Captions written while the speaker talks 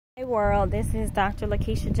Hey world, this is Dr.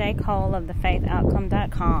 Lakeisha J. Cole of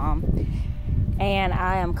thefaithoutcome.com, and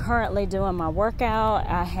I am currently doing my workout.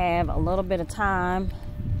 I have a little bit of time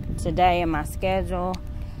today in my schedule,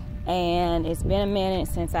 and it's been a minute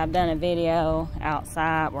since I've done a video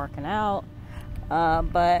outside working out,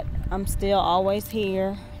 but I'm still always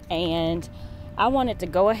here, and I wanted to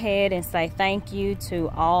go ahead and say thank you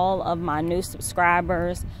to all of my new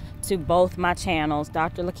subscribers to both my channels,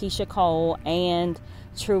 Dr. Lakeisha Cole and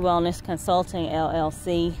True Wellness Consulting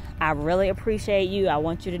LLC. I really appreciate you. I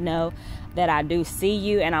want you to know that I do see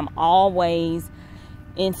you, and I'm always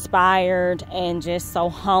inspired and just so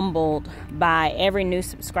humbled by every new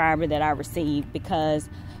subscriber that I receive, because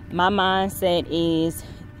my mindset is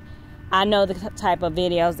I know the type of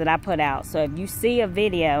videos that I put out. So if you see a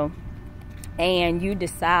video and you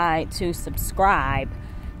decide to subscribe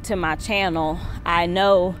to my channel, I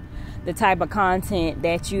know the type of content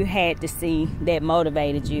that you had to see that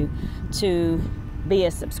motivated you to be a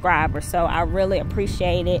subscriber. So I really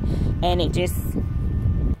appreciate it, and it just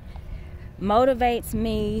motivates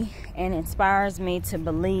me and inspires me to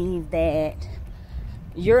believe that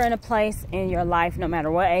you're in a place in your life, no matter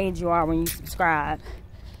what age you are when you subscribe,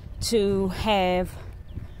 to have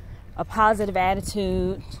a positive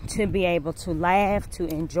attitude, to be able to laugh, to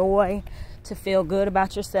enjoy, to feel good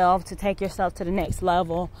about yourself, to take yourself to the next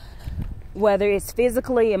level, whether it's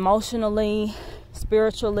physically, emotionally,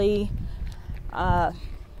 spiritually,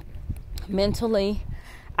 mentally.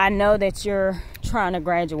 I know that you're trying to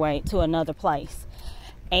graduate to another place,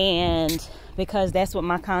 and because that's what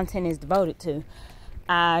my content is devoted to.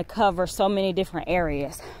 I cover so many different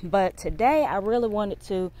areas, but today I really wanted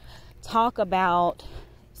to talk about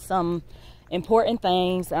some important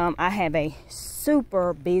things. I have a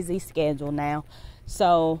super busy schedule now,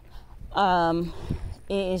 so it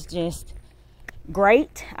is just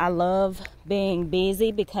great. I love being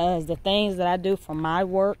busy because the things that I do for my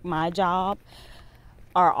work, my job,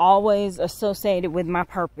 are always associated with my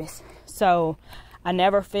purpose. So I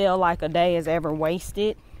never feel like a day is ever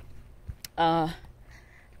wasted. I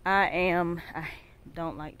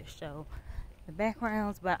don't like to show the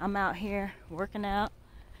backgrounds, but I'm out here working out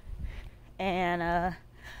and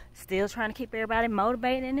still trying to keep everybody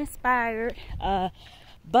motivated and inspired.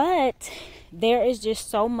 But there is just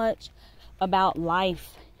so much about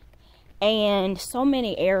life and so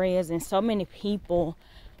many areas and so many people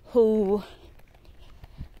who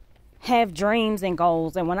have dreams and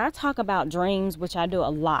goals. And when I talk about dreams, which I do a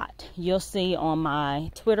lot, you'll see on my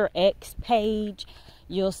Twitter X page,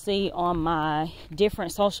 you'll see on my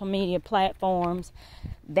different social media platforms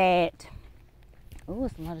that, oh,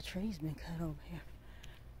 it's a lot of trees been cut over here.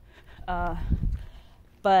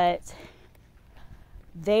 But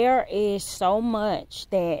there is so much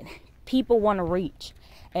that people want to reach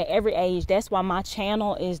at every age. That's why my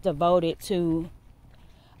channel is devoted to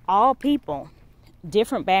all people,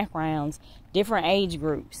 different backgrounds, different age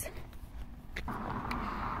groups,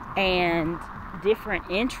 and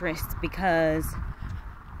different interests, because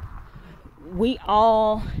we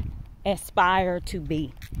all aspire to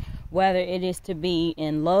be, whether it is to be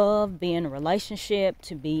in love, be in a relationship,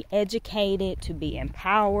 to be educated, to be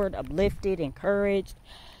empowered, uplifted, encouraged,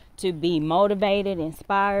 to be motivated,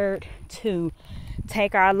 inspired, to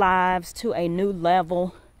take our lives to a new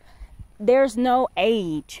level. There's no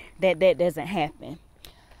age that doesn't happen.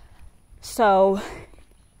 So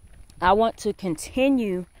I want to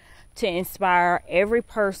continue to inspire every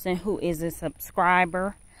person who is a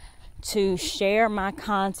subscriber to share my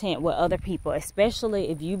content with other people, especially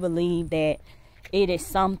if you believe that it is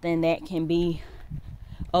something that can be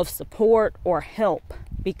of support or help,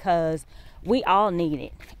 because we all need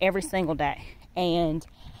it every single day. And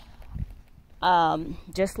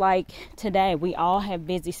just like today, we all have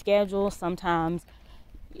busy schedules. Sometimes,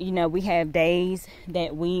 you know, we have days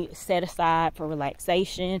that we set aside for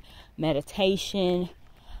relaxation, meditation,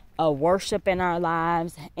 worship in our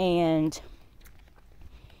lives, and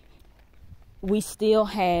we still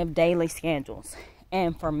have daily schedules.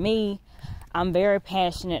 And for me, I'm very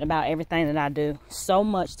passionate about everything that I do, so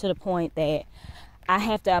much to the point that I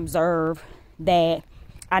have to observe that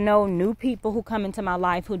I know new people who come into my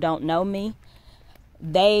life who don't know me.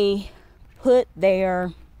 They put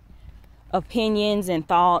their opinions and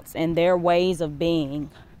thoughts and their ways of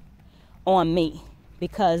being on me,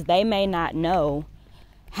 because they may not know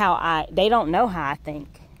they don't know how I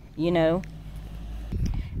think, you know.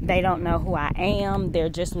 They don't know who I am. They're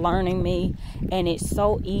just learning me. And it's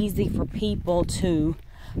so easy for people to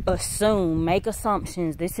assume, make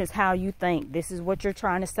assumptions. This is how you think. This is what you're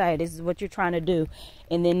trying to say. This is what you're trying to do.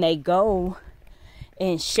 And then they go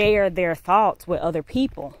and share their thoughts with other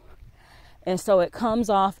people. And so it comes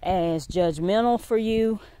off as judgmental for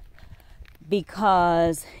you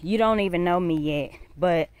because you don't even know me yet.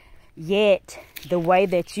 But yet, the way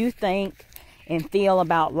that you think and feel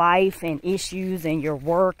about life and issues and your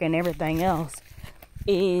work and everything else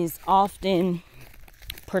is often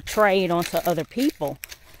portrayed onto other people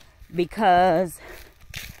because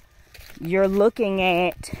you're looking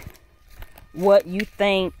at what you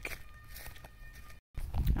think.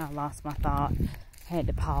 I lost my thought. Had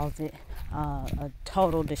to pause it. A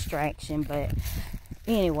total distraction. But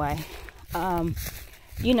anyway,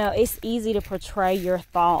 you know, it's easy to portray your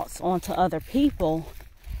thoughts onto other people,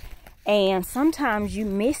 and sometimes you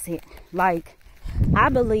miss it. Like, I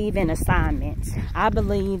believe in assignments. I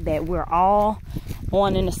believe that we're all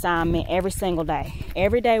on an assignment every single day.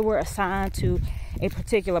 Every day we're assigned to a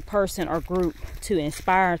particular person or group to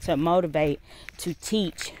inspire, to motivate, to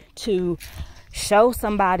teach, to show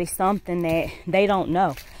somebody something that they don't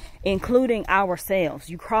know, including ourselves.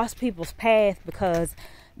 You cross people's path because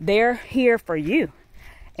they're here for you,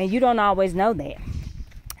 and you don't always know that.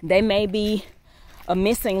 They may be a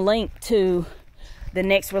missing link to the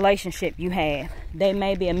next relationship you have. They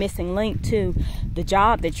may be a missing link to the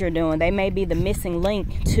job that you're doing. They may be the missing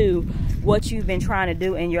link to what you've been trying to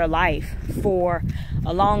do in your life for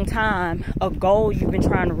a long time, a goal you've been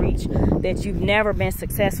trying to reach that you've never been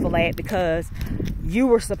successful at because you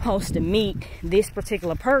were supposed to meet this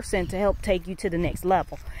particular person to help take you to the next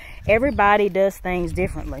level. Everybody does things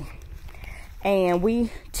differently, and we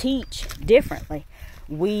teach differently.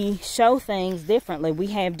 We show things differently. We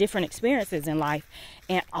have different experiences in life,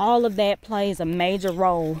 and all of that plays a major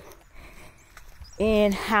role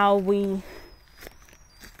in how we,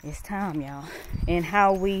 it's time, y'all, in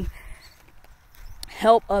how we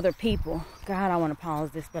help other people. God, I want to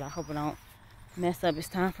pause this, but I hope I don't mess up. It's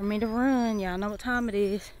time for me to run. Y'all know what time it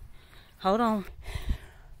is. Hold on.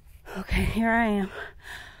 Okay, here I am.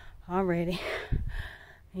 Already.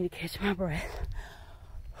 Need to catch my breath.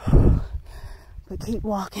 But keep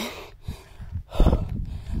walking.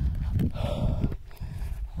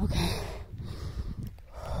 Okay.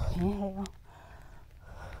 Inhale.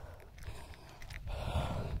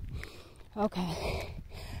 Okay.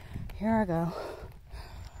 Here I go.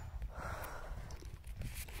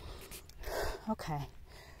 Okay.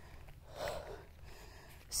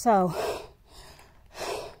 So,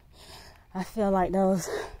 I feel like those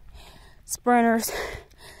sprinters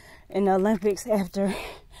in the Olympics after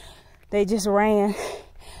they just ran,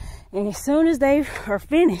 and as soon as they are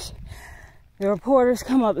finished, the reporters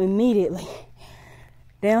come up immediately.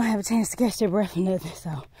 They don't have a chance to catch their breath or nothing,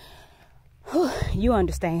 so you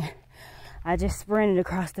understand. I just sprinted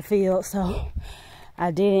across the field, so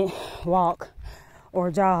I didn't walk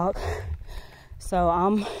or jog. So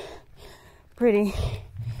I'm pretty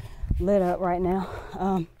lit up right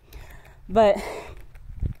now. But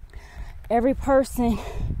every person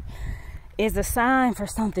is assigned for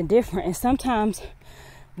something different, and sometimes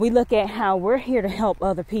we look at how we're here to help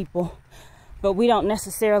other people, but we don't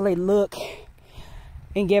necessarily look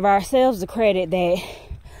and give ourselves the credit that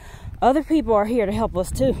other people are here to help us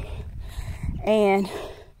too. And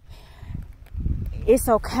it's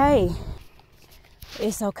okay.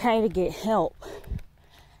 It's okay to get help,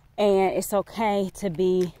 and it's okay to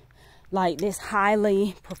be like this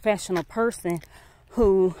highly professional person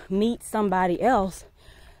who meets somebody else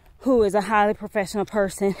who is a highly professional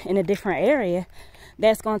person in a different area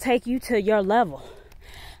that's going to take you to your level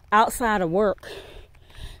outside of work,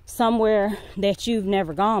 somewhere that you've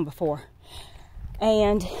never gone before,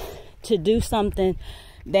 and to do something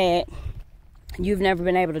that you've never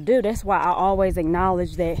been able to do. That's why I always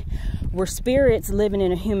acknowledge that we're spirits living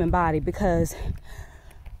in a human body, because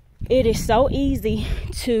it is so easy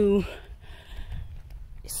to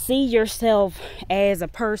see yourself as a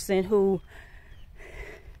person who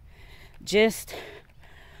just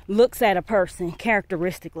looks at a person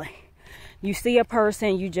characteristically. You see a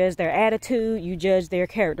person, you judge their attitude, you judge their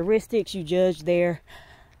characteristics, you judge the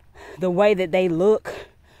way that they look,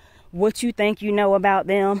 what you think you know about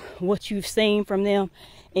them, what you've seen from them,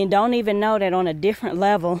 and don't even know that on a different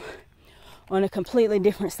level, on a completely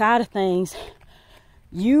different side of things,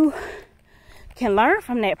 you can learn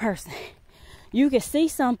from that person. You can see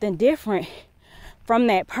something different from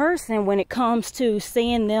that person when it comes to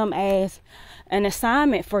seeing them as an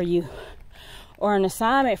assignment for you or an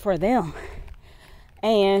assignment for them.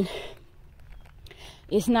 And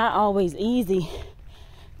it's not always easy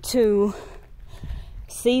to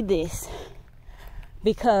see this,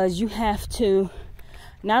 because you have to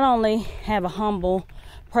not only have a humble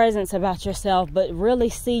presence about yourself, but really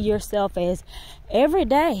see yourself as every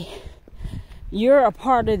day you're a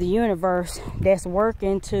part of the universe that's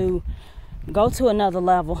working to go to another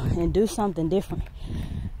level and do something different.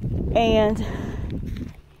 And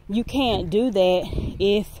you can't do that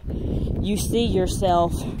if you see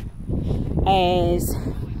yourself as,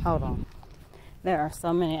 hold on, there are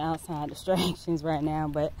so many outside distractions right now,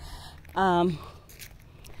 but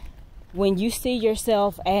when you see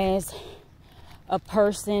yourself as a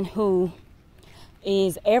person who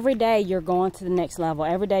is, every day you're going to the next level,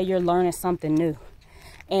 every day you're learning something new.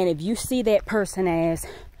 And if you see that person as,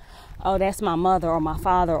 oh, that's my mother or my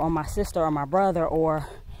father or my sister or my brother or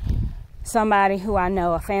somebody who I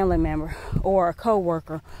know, a family member or a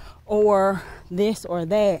coworker or this or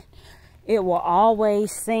that, it will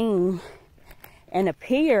always seem and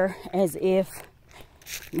appear as if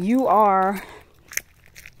you are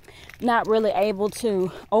not really able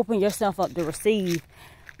to open yourself up to receive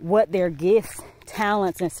what their gifts,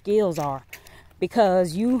 talents, and skills are,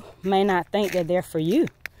 because you may not think that they're for you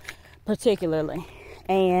particularly.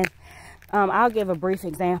 And I'll give a brief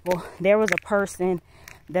example. There was a person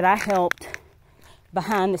that I helped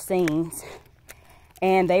behind the scenes,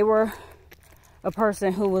 and they were a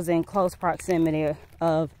person who was in close proximity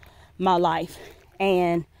of my life.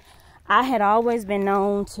 And I had always been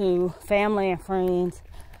known to family and friends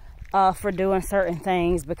for doing certain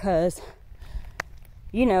things, because,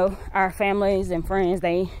 you know, our families and friends,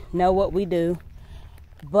 they know what we do,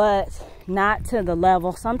 but not to the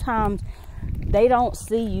level. Sometimes they don't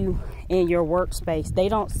see you in your workspace. They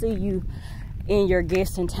don't see you in your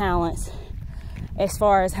gifts and talents as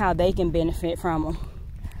far as how they can benefit from them.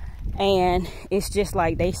 And it's just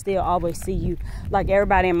like they still always see you, like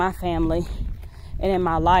everybody in my family and in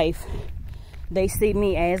my life, they see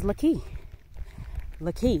me as Lakeith.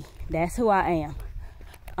 Lakeith, that's who I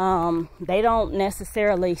am. They don't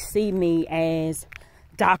necessarily see me as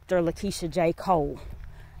Dr. Lakeisha J. Cole,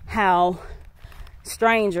 how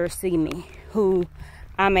strangers see me, who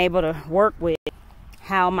I'm able to work with,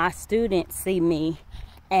 how my students see me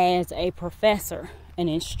as a professor, an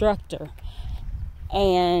instructor,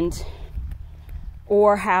 and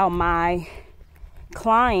or how my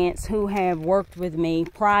clients who have worked with me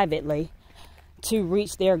privately to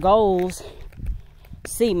reach their goals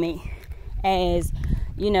see me as,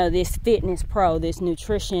 you know, this fitness pro, this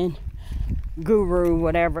nutrition guru,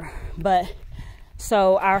 whatever. But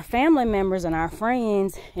so our family members and our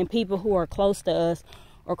friends and people who are close to us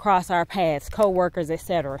or cross our paths, co-workers,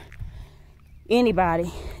 etc.,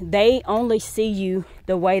 anybody, they only see you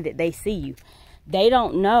the way that they see you. They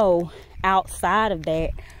don't know outside of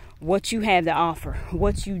that what you have to offer,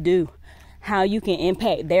 what you do, how you can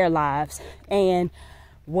impact their lives, and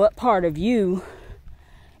what part of you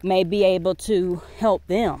may be able to help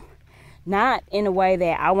them. Not in a way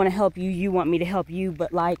that I want to help you, you want me to help you,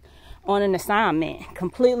 but like on an assignment,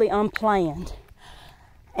 completely unplanned.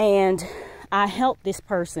 And I helped this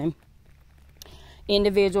person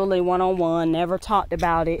individually, one-on-one, never talked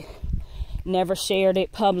about it, never shared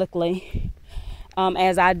it publicly,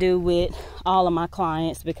 as I do with all of my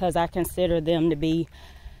clients, because I consider them to be,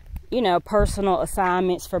 you know, personal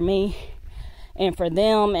assignments for me and for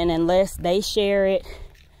them. And unless they share it,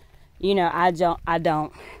 you know, I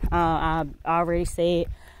don't. I've already said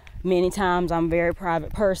many times I'm a very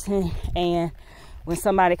private person, and when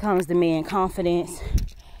somebody comes to me in confidence,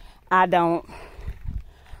 I don't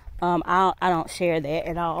share that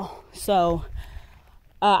at all. So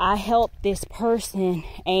I helped this person,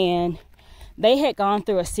 and they had gone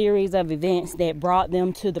through a series of events that brought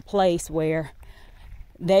them to the place where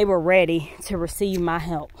they were ready to receive my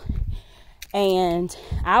help. And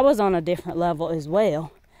I was on a different level as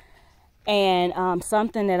well. And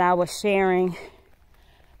something that I was sharing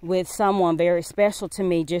with someone very special to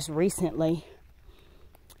me just recently,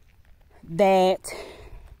 that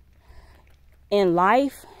in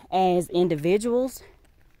life, as individuals,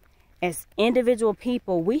 as individual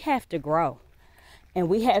people, we have to grow, and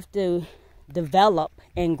we have to develop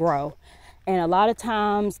and grow. And a lot of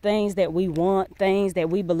times, things that we want, things that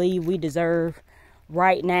we believe we deserve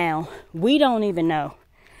right now, we don't even know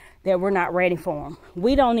that we're not ready for them.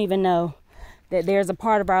 We don't even know that there's a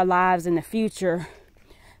part of our lives in the future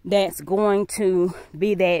that's going to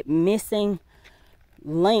be that missing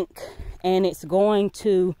link, and it's going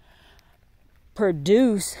to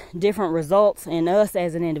produce different results in us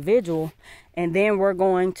as an individual, and then we're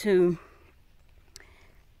going to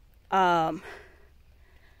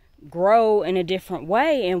grow in a different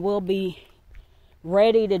way, and we'll be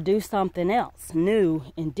ready to do something else new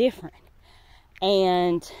and different,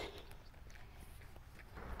 and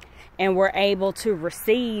we're able to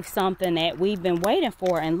receive something that we've been waiting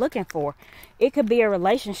for and looking for. It could be a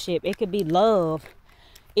relationship, it could be love,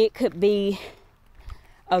 it could be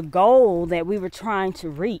a goal that we were trying to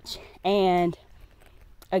reach. And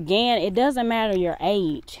again, it doesn't matter your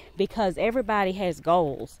age, because everybody has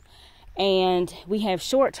goals. And we have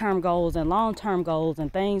short-term goals and long-term goals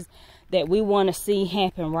and things that we want to see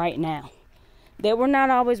happen right now that we're not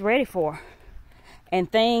always ready for. And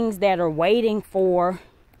things that are waiting for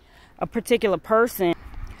a particular person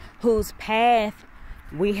whose path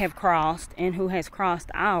we have crossed and who has crossed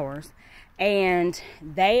ours. And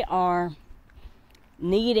they are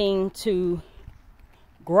needing to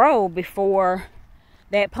grow before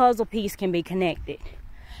that puzzle piece can be connected.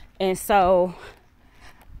 And so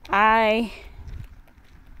I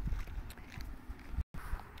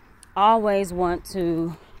always want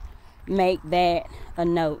to make that a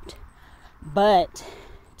note. But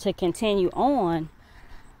to continue on,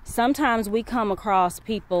 sometimes we come across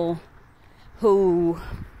people who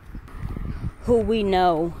we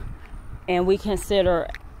know and we consider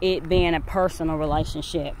it being a personal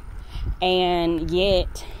relationship, and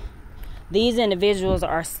yet these individuals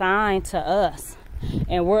are assigned to us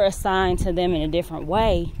and we're assigned to them in a different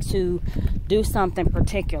way to do something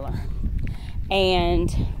particular. And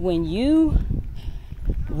when you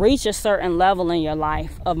reach a certain level in your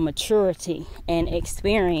life of maturity and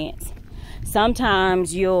experience,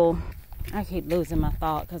 sometimes I keep losing my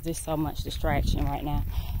thought because there's so much distraction right now,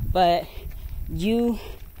 but you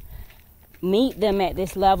meet them at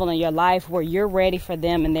this level in your life where you're ready for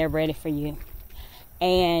them and they're ready for you.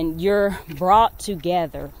 And you're brought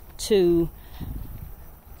together to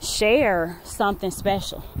share something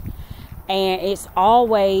special. And it's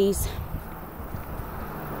always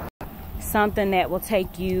something that will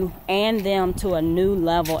take you and them to a new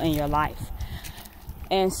level in your life.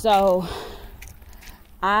 And so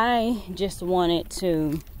I just wanted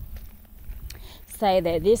to say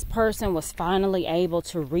that this person was finally able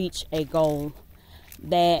to reach a goal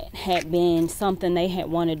that had been something they had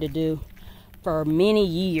wanted to do for many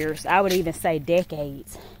years. I would even say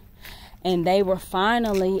decades. And they were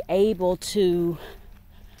finally able to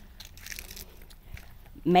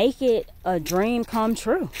make it a dream come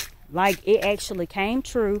true. Like, it actually came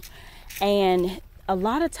true. And a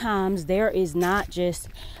lot of times there is not just,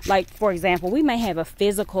 like, for example, we may have a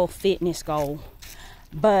physical fitness goal,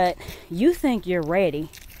 but you think you're ready,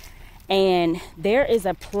 and there is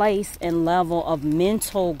a place and level of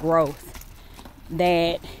mental growth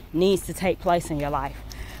that needs to take place in your life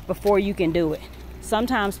before you can do it.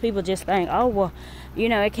 Sometimes people just think, oh, well, you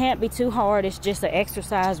know, it can't be too hard. It's just an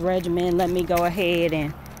exercise regimen. Let me go ahead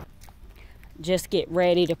and just get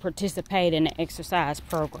ready to participate in an exercise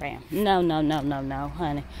program. No,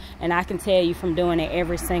 honey. And I can tell you from doing it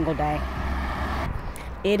every single day,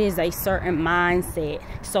 it is a certain mindset.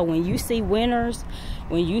 So when you see winners,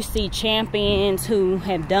 when you see champions who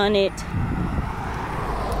have done it,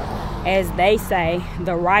 as they say,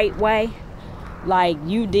 the right way, like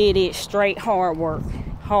you did it straight hard work,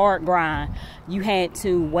 hard grind. You had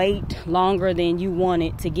to wait longer than you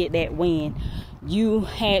wanted to get that win. You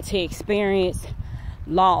had to experience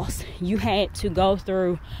loss. You had to go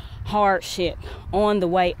through hardship on the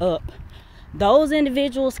way up. Those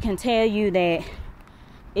individuals can tell you that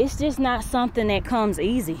it's just not something that comes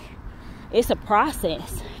easy. It's a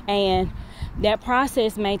process. And that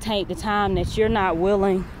process may take the time that you're not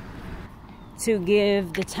willing to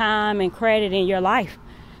give the time and credit in your life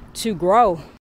to grow.